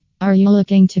Are you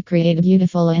looking to create a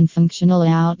beautiful and functional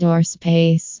outdoor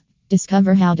space?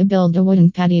 Discover how to build a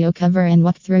wooden patio cover and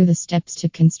walk through the steps to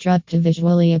construct a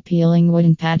visually appealing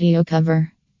wooden patio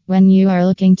cover. When you are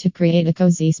looking to create a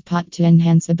cozy spot to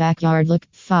enhance a backyard look,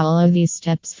 follow these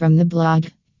steps from the blog.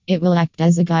 It will act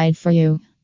as a guide for you.